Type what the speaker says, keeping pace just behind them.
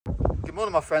Good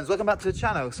morning, my friends. Welcome back to the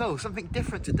channel. So, something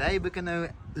different today. We're going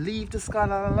to leave the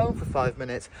Skyline alone for 5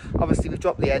 minutes. Obviously, we've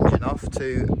dropped the engine off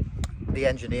to the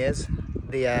engineers,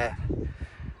 the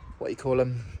what do you call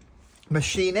them,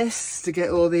 machinists, to get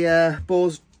all the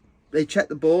bores. They checked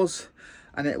the bores,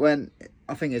 and it went.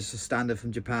 I think it's a standard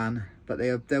from Japan, but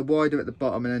they're wider at the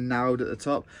bottom and then narrowed at the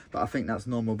top. But I think that's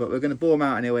normal. But we're going to bore them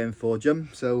out anyway and forge them.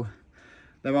 So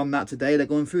they're on that today. They're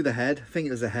going through the head. I think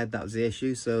it was the head that was the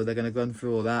issue. So they're going to run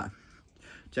through all that,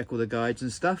 check all the guides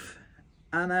and stuff,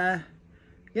 and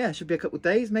yeah, it should be a couple of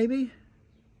days maybe,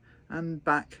 and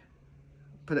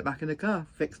put it back in the car,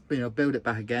 build it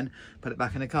back again, put it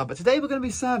back in the car. But today we're going to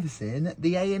be servicing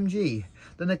the AMG,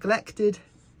 the neglected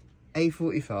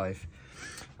A45.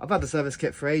 I've had the service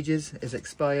kit for ages. It's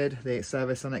expired. The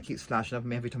service on it keeps flashing up at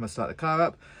me every time I start the car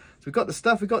up. So we've got the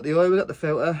stuff, we've got the oil, we've got the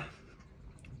filter.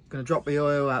 Going to drop the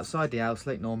oil outside the house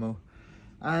like normal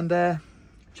and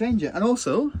change it. And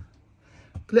also,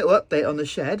 little update on the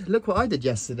shed. Look what I did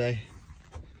yesterday.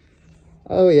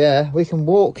 Oh yeah, we can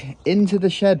walk into the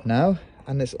shed now,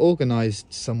 and it's organized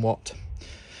somewhat.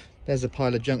 There's a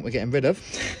pile of junk we're getting rid of.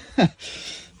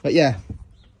 But yeah,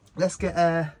 let's get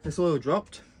this oil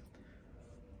dropped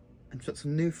and put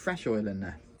some new fresh oil in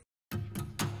there.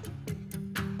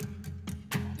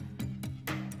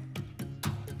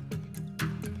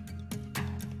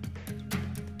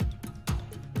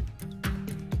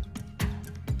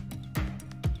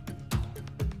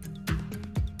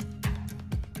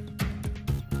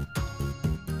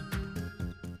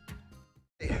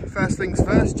 First things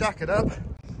first, jack it up,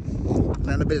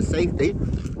 then a bit of safety,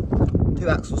 2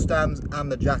 axle stands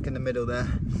and the jack in the middle there.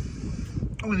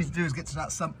 All we need to do is get to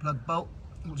that sump plug bolt,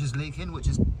 which is leaking, which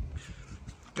is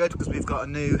good because we've got a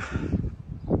new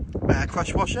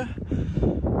crush washer.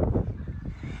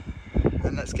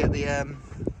 And let's get the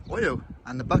oil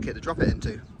and the bucket to drop it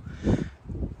into.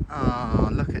 Oh,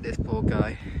 look at this poor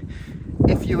guy.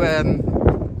 If you haven't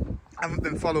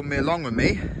been following me along with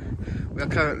me, we are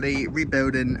currently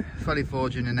rebuilding, fully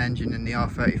forging an engine in the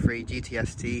A45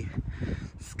 GTST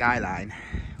Skyline.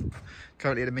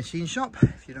 Currently at a machine shop,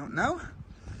 if you don't know.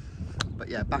 But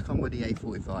yeah, back on with the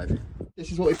A45. This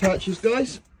is what we purchased,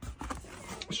 guys.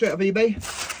 Straight off eBay.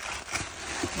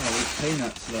 Oh, these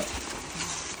peanuts, look.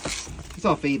 It's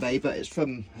off eBay, but it's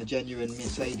from a genuine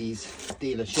Mercedes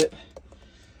dealership.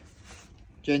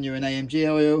 Genuine AMG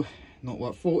oil, not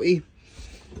what, 40.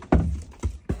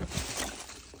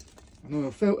 An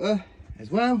oil filter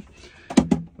as well,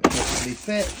 which actually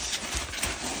fits.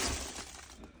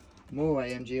 More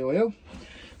AMG oil,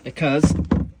 because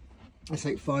it's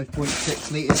like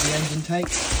 5.6 litres the engine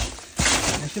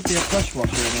takes. There should be a crush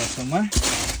washer in here somewhere.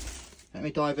 Let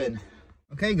me dive in.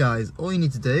 Okay guys, all you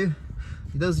need to do,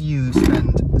 if those of you who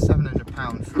spend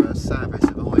 £700 for a service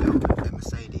of oil at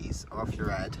Mercedes or off your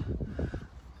head,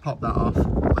 pop that off,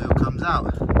 oil comes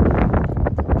out.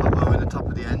 Put oil in the top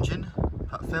of the engine,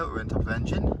 put filter in top of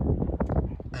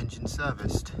engine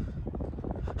serviced.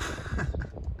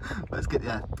 Let's get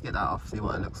that off, see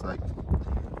what it looks like.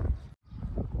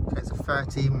 Okay, it's a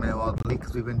 13mm oddly,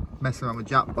 because we've been messing around with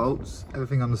jack bolts.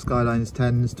 Everything on the Skyline is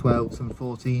 10s, 12s and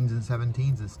 14s and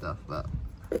 17s and stuff, but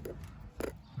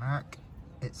Mark,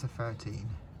 it's a 13.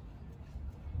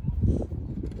 Do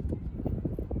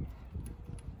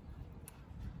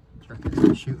you reckon it's going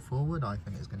to shoot forward? I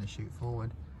think it's going to shoot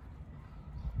forward.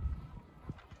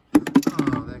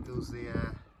 Oh, there goes the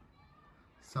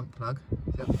sump plug. So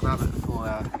you have to grab it before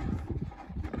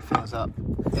it fills up.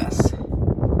 Yes,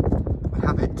 we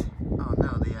have it. Oh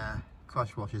no, the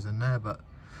crush washer's in there, but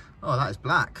oh, that is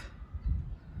black.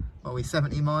 What are we,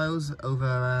 70 miles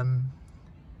over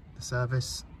the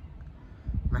service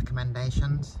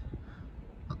recommendations?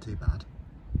 Not too bad.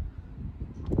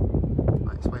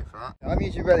 Right, let's wait for that. I'm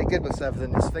usually really good with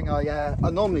servicing this thing. I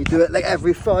normally do it like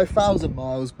every 5,000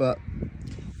 miles, but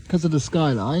because of the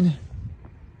Skyline,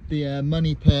 the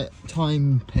money pit,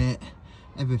 time pit,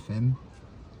 everything,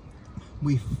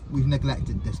 we've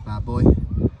neglected this bad boy.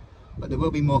 But there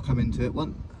will be more coming to it.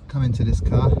 Won't come into this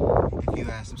car if you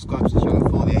subscribe to the channel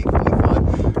for the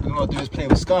A45. And all I do is play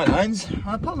with Skylines.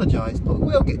 I apologise, but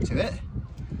we'll get to it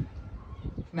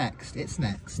next. It's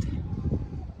next.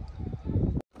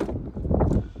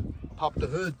 Pop the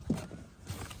hood.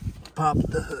 Pop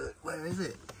the hood. Where is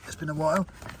it? It's been a while.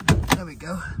 There we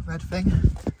go, red thing.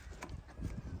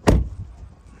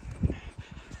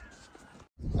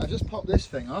 I just popped this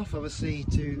thing off, obviously,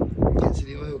 to get to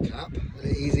the oil cap a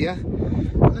bit easier.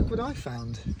 And look what I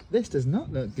found. This does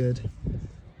not look good.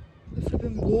 The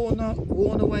flipping worn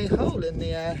away hole in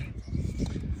the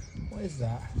what is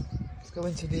that? Let's go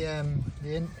into the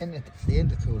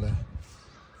intercooler.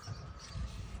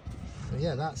 So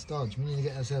yeah, that's dodge. We need to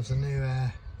get ourselves a new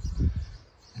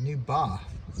bar.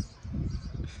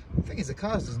 The thing is, the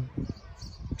car doesn't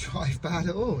drive bad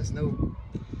at all. There's no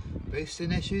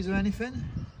boosting issues or anything.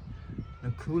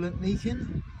 No coolant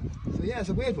leaking. So yeah, it's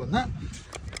a weird one, that.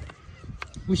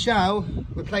 We shall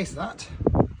replace that.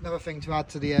 Another thing to add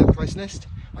to the price list.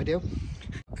 Ideal.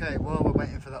 Okay, while we're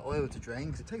waiting for that oil to drain,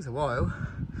 because it takes a while.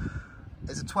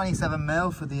 It's a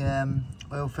 27mm for the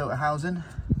oil filter housing.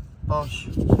 Bosch.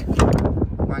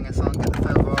 Bang us on, get the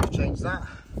filter off, change that.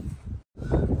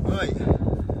 Right,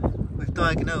 we've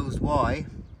diagnosed why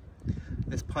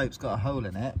this pipe's got a hole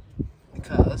in it,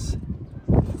 because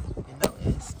you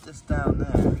notice just down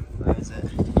there, where is it?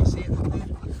 Can you see it from there?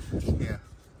 Yeah.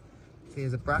 See,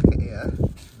 there's a bracket here,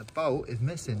 and the bolt is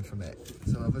missing from it.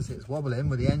 So obviously it's wobbling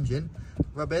with the engine,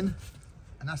 rubbing,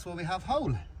 and that's why we have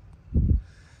hole. So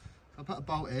I'll put a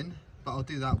bolt in, but I'll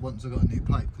do that once I've got a new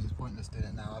pipe, because it's pointless doing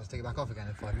it now. I'll just take it back off again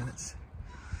in 5 minutes.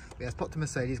 But yeah, let's pop to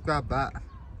Mercedes, grab that,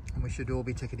 and we should all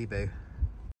be tickety-boo.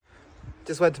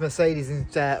 Just went to Mercedes and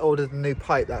ordered a new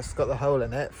pipe that's got the hole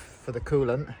in it for the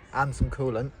coolant and some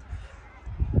coolant.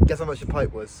 Guess how much the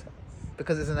pipe was?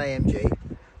 Because it's an AMG,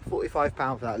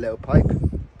 £45 for that little pipe.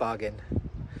 Bargain.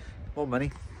 More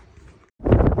money.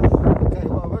 Okay,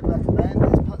 what I would recommend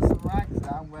is put some rags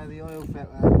down where the oil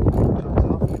filter comes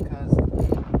off, because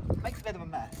it makes a bit of a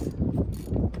mess.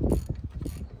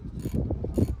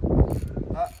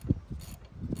 But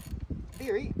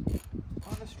theory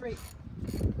on the street.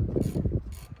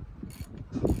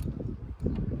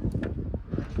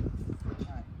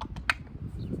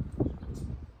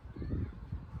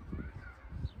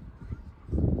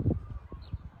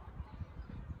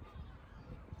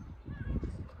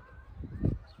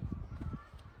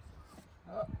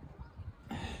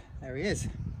 There he is.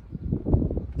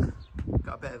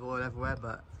 Got a bit of oil everywhere,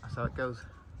 but that's how it goes.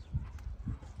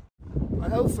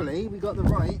 And hopefully we got the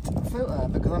right filter,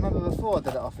 because I remember before I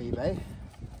did it off eBay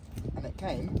and it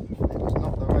came, and it was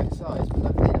not the right size, but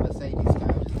luckily the Mercedes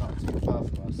garage is not too far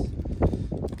from us.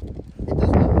 It does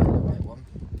look like the right one.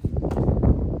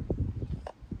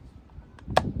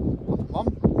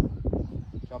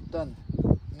 Job done.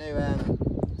 New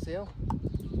seal.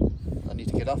 I need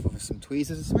to get off with some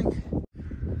tweezers or something.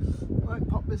 Right,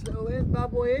 pop this little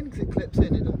bad boy in, because it clips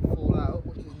in, it doesn't fall out,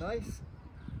 which is nice.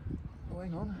 Oh,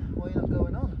 hang on, why are you not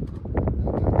going on?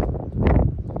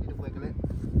 Need to wiggle it.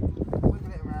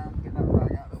 Wiggle it around, get that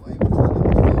rag out of the way.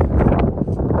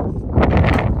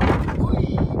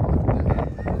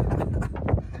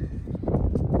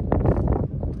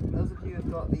 Those of you who've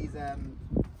got these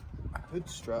hood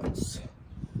struts,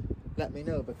 let me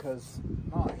know, because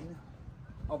mine,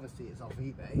 obviously it's off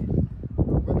eBay,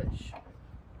 rubbish.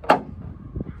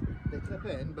 They clip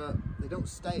in, but they don't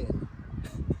stay in,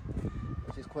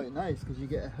 which is quite nice, because you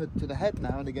get a hood to the head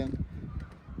now and again.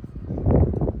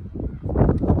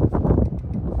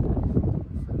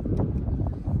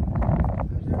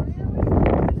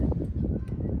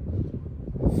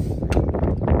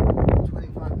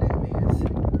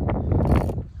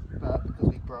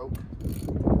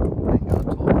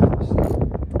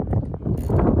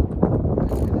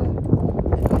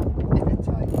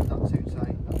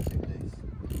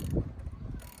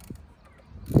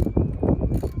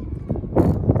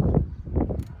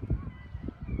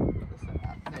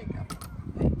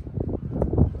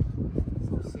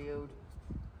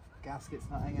 Gaskets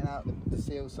not hanging out, the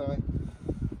seal, sorry.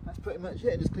 That's pretty much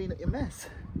it, just clean up your mess.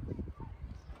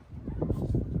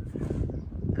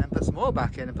 And then put some oil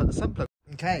back in and put the sun plug.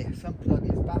 Okay, sun plug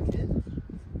is back in.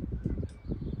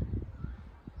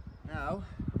 Now,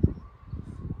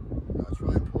 I've got to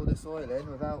try and pour this oil in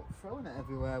without throwing it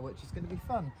everywhere, which is going to be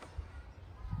fun.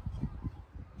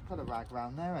 Put a rag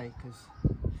around there, eh, because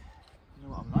you know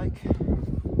what I'm like.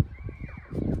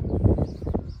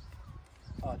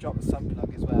 I dropped the sun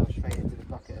plug as well, straight into the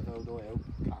bucket of old oil,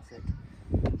 classic.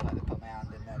 I had to put my hand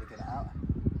in there to get it out.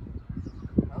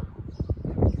 Oh,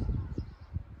 there we go.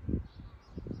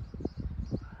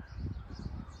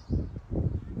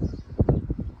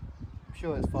 I'm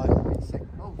sure it's 5.6.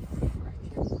 Oh,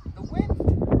 frickin', the wind,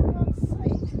 for God's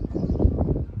sake.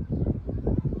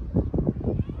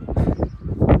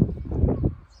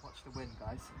 Watch the wind,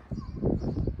 guys.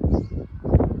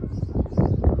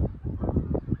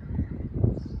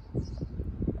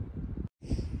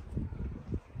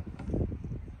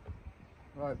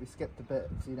 Right, we skipped a bit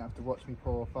so you don't have to watch me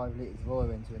pour 5 litres of oil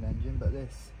into an engine, but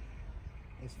this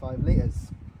is 5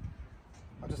 litres.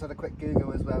 I just had a quick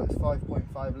Google as well, it's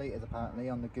 5.5 litres apparently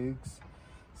on the Googs.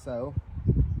 So,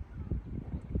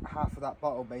 half of that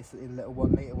bottle, basically the little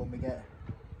 1 litre one we get,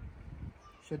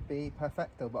 should be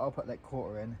perfecto, but I'll put like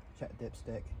quarter in, check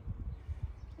dipstick.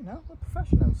 you know, we're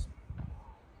professionals.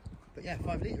 But yeah,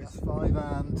 5 litres. 5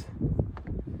 and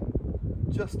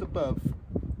just above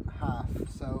half.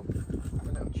 So have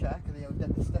a little check of the old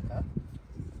depth sticker.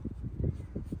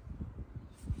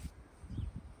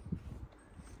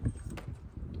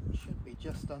 Should be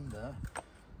just under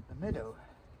the middle,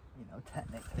 you know,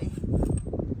 technically.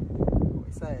 What are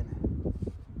we saying?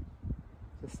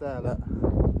 Just there, look.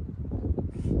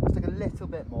 Let's take a little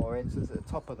bit more in, so it's at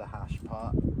the top of the hash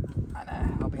part, and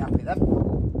I'll be happy then.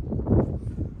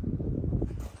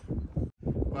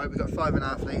 Right, we've got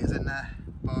 5.5 litres in there.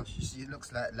 Bosh, it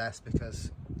looks less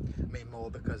because, I mean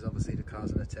more because obviously the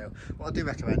car's on the till. What I do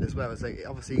recommend as well is, like,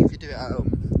 obviously if you do it at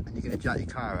home and you're going to jack your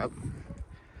car up,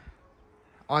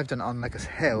 I've done it on like a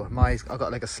hill. I've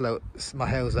got like a slope, my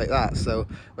hill's like that, so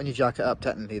when you jack it up,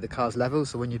 technically the car's level,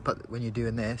 so when you're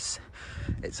doing this,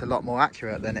 it's a lot more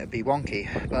accurate than it'd be wonky.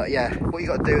 But yeah, what you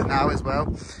got to do now as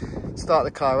well, start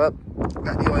the car up,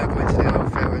 let the oil go into the oil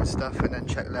filter and stuff, and then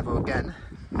check level again.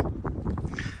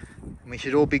 And we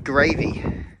should all be gravy.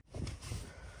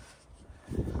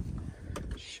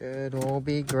 Should all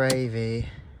be gravy.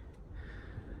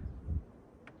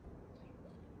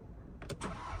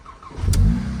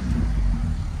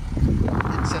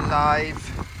 It's alive.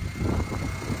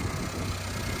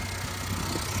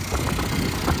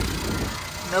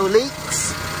 No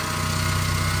leaks.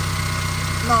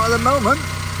 Not at the moment.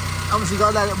 Obviously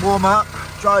got to let it warm up,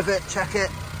 drive it, check it.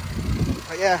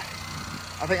 But yeah,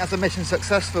 I think that's a mission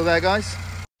successful there, guys.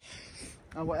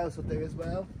 And what else I'll do as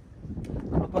well,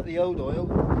 I'll put the old oil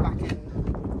back in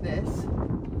this. I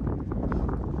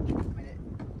mean, it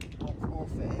won't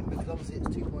fit in because obviously it's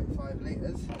 2.5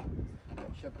 litres.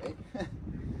 It should be.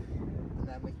 And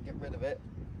then we can get rid of it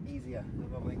easier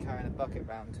rather than carrying a bucket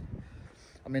round.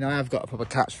 I mean, I have got a proper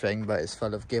catch thing, but it's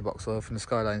full of gearbox oil from the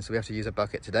Skyline, so we have to use a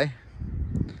bucket today.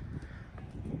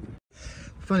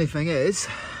 Funny thing is,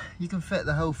 you can fit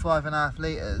the whole 5.5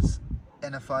 litres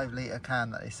in a 5 litre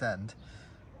can that they send.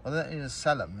 Well, they don't need to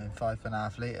sell them in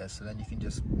 5.5 litres, so then you can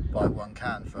just buy one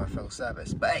can for a full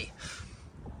service. But hey,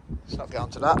 let's not get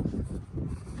onto that.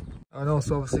 And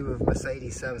also, obviously, with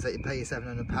Mercedes service that you pay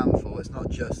 £700 for, it's not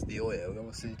just the oil. We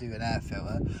obviously do an air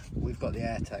filter. We've got the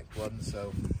AirTech one,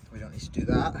 so we don't need to do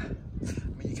that. I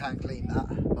mean, you can clean that,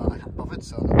 but I can't bothered,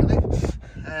 so I'm not going to.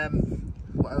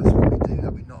 What else would we do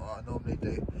that we not normally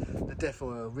do? The diff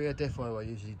oil, rear diff oil I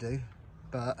usually do,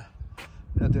 but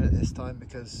we're not doing it this time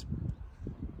because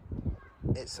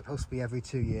it's supposed to be every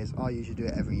 2 years. I usually do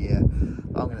it every year.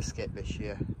 I'm going to skip this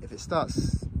year. If it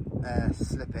starts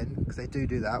slipping, because they do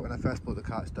that, when I first bought the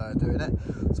car it started doing it,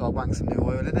 so I whacked some new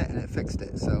oil in it and it fixed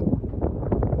it. So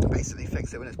basically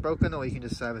fix it when it's broken, or you can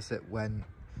just service it when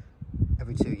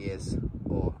every 2 years,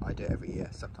 or I do it every year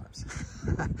sometimes.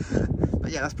 But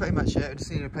yeah, that's pretty much it. We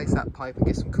just need to replace that pipe and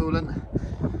get some coolant,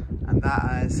 and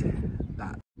that is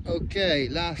that. Okay,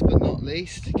 last but not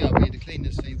least, we need to clean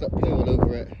this thing, got poo all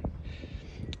over it.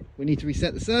 We need to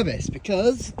reset the service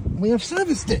because we have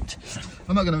serviced it.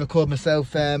 I'm not going to record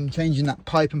myself changing that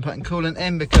pipe and putting coolant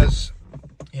in because,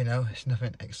 you know, it's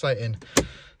nothing exciting.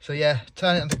 So yeah,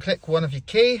 turn it on to click one of your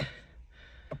key,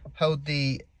 hold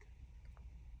the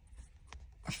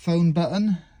phone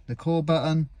button, the call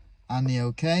button and the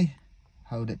OK,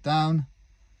 hold it down,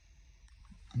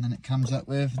 and then it comes up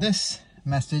with this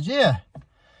message here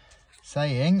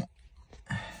saying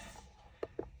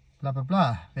blah blah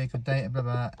blah, vehicle data blah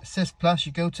blah, assist plus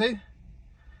you go to,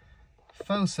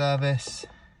 full service.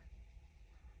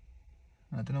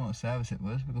 I don't know what service it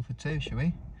was, we'll go for 2, shall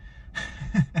we?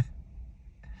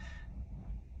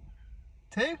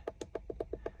 2?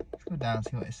 Let's go down and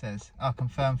see what it says. I'll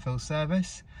confirm full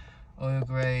service, oil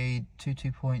grade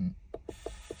 22.5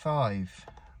 I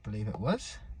believe it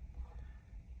was.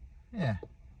 Yeah.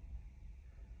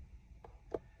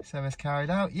 Service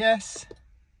carried out, yes.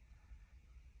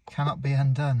 Cannot be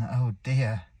undone. Oh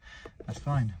dear. That's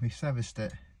fine, we've serviced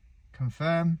it.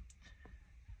 Confirm.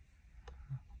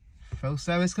 Full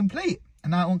service complete.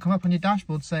 And now it won't come up on your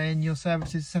dashboard saying your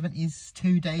service is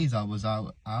 72 days I was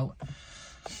out.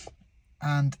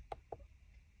 And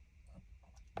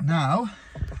now,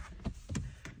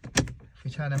 if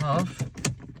we turn him off,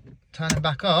 turn him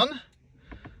back on,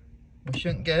 we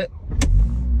shouldn't get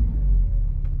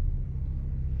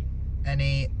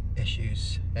any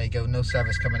issues. There you go, no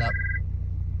service coming up.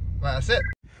 Right, that's it.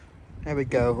 There we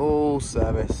go, all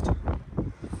serviced.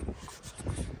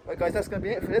 Right guys, that's going to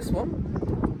be it for this one.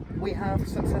 We have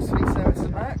successfully serviced the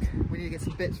Mac. We need to get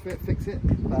some bits for it, fix it,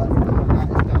 but that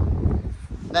is done.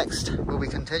 Next, we'll be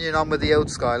continuing on with the old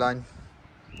Skyline.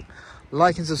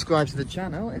 Like and subscribe to the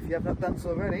channel if you haven't done so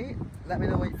already. Let me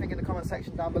know what you think in the comment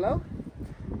section down below.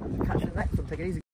 Catch you next one, take it easy.